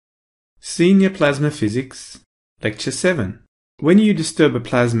Senior Plasma Physics, Lecture 7. When you disturb a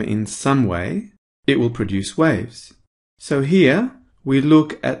plasma in some way, it will produce waves. So here we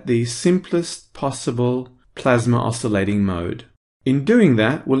look at the simplest possible plasma oscillating mode. In doing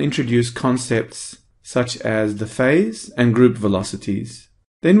that, we'll introduce concepts such as the phase and group velocities.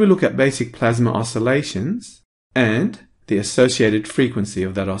 Then we look at basic plasma oscillations and the associated frequency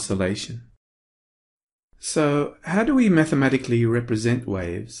of that oscillation. So, how do we mathematically represent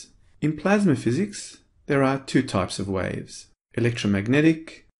waves? In plasma physics, there are two types of waves,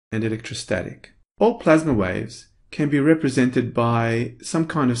 electromagnetic and electrostatic. All plasma waves can be represented by some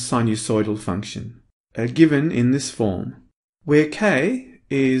kind of sinusoidal function, given in this form, where k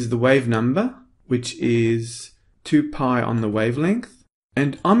is the wave number, which is 2 pi on the wavelength,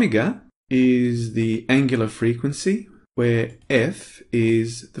 and omega is the angular frequency, where f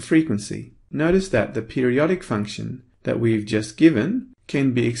is the frequency. Notice that the periodic function that we've just given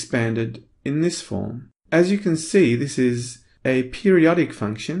can be expanded in this form. As you can see, this is a periodic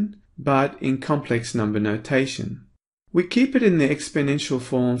function, but in complex number notation. We keep it in the exponential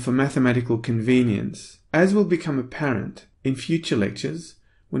form for mathematical convenience, as will become apparent in future lectures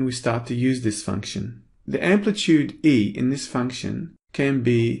when we start to use this function. The amplitude E in this function can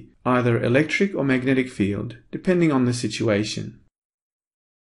be either electric or magnetic field, depending on the situation.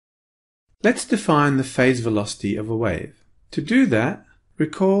 Let's define the phase velocity of a wave. To do that,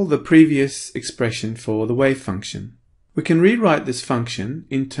 recall the previous expression for the wave function. We can rewrite this function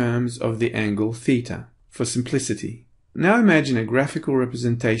in terms of the angle theta for simplicity. Now imagine a graphical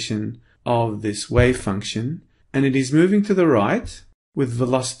representation of this wave function, and it is moving to the right with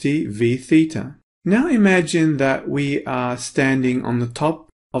velocity v theta. Now imagine that we are standing on the top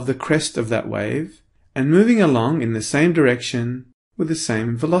of the crest of that wave and moving along in the same direction with the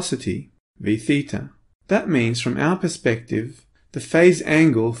same velocity, v theta. That means from our perspective, the phase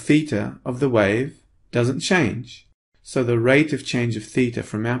angle theta of the wave doesn't change. So the rate of change of theta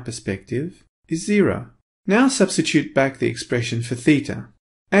from our perspective is 0. Now substitute back the expression for theta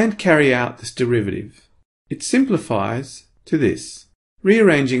and carry out this derivative. It simplifies to this.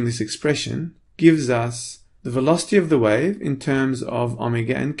 Rearranging this expression gives us the velocity of the wave in terms of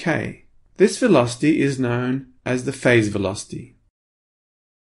omega and k. This velocity is known as the phase velocity.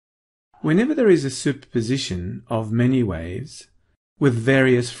 Whenever there is a superposition of many waves with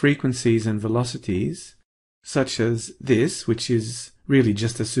various frequencies and velocities, such as this, which is really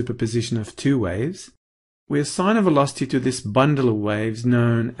just a superposition of two waves, we assign a velocity to this bundle of waves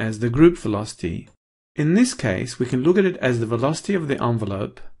known as the group velocity. In this case, we can look at it as the velocity of the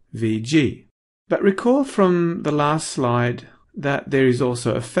envelope, Vg. But recall from the last slide that there is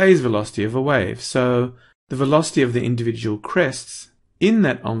also a phase velocity of a wave, so the velocity of the individual crests in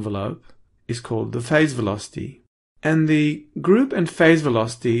that envelope is called the phase velocity. And the group and phase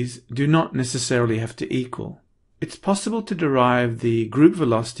velocities do not necessarily have to equal. It's possible to derive the group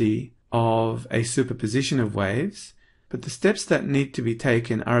velocity of a superposition of waves, but the steps that need to be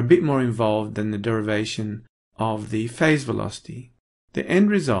taken are a bit more involved than the derivation of the phase velocity. The end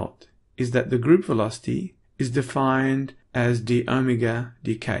result is that the group velocity is defined as d omega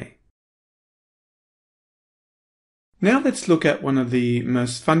dk. Now let's look at one of the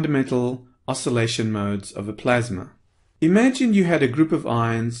most fundamental oscillation modes of a plasma. Imagine you had a group of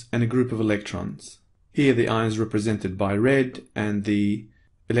ions and a group of electrons. Here the ions represented by red and the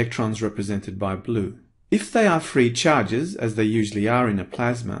electrons represented by blue. If they are free charges, as they usually are in a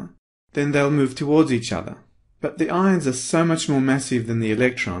plasma, then they'll move towards each other. But the ions are so much more massive than the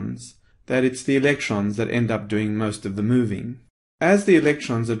electrons that it's the electrons that end up doing most of the moving. As the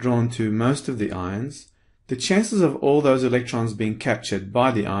electrons are drawn to most of the ions, the chances of all those electrons being captured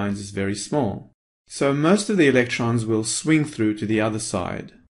by the ions is very small. So most of the electrons will swing through to the other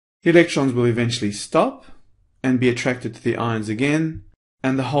side. The electrons will eventually stop and be attracted to the ions again,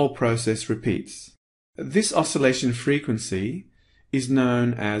 and the whole process repeats. This oscillation frequency is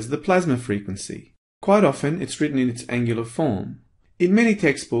known as the plasma frequency. Quite often it's written in its angular form. In many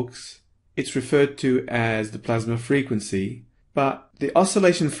textbooks it's referred to as the plasma frequency, but the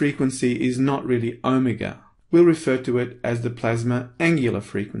oscillation frequency is not really omega. We'll refer to it as the plasma angular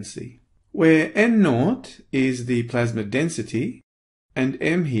frequency, where n0 is the plasma density and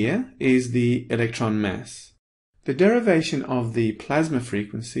m here is the electron mass. The derivation of the plasma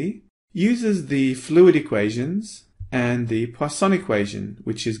frequency uses the fluid equations and the Poisson equation,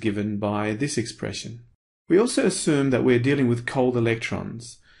 which is given by this expression. We also assume that we're dealing with cold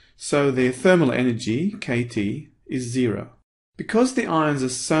electrons, so their thermal energy, kT, is 0. Because the ions are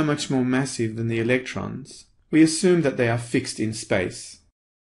so much more massive than the electrons, we assume that they are fixed in space.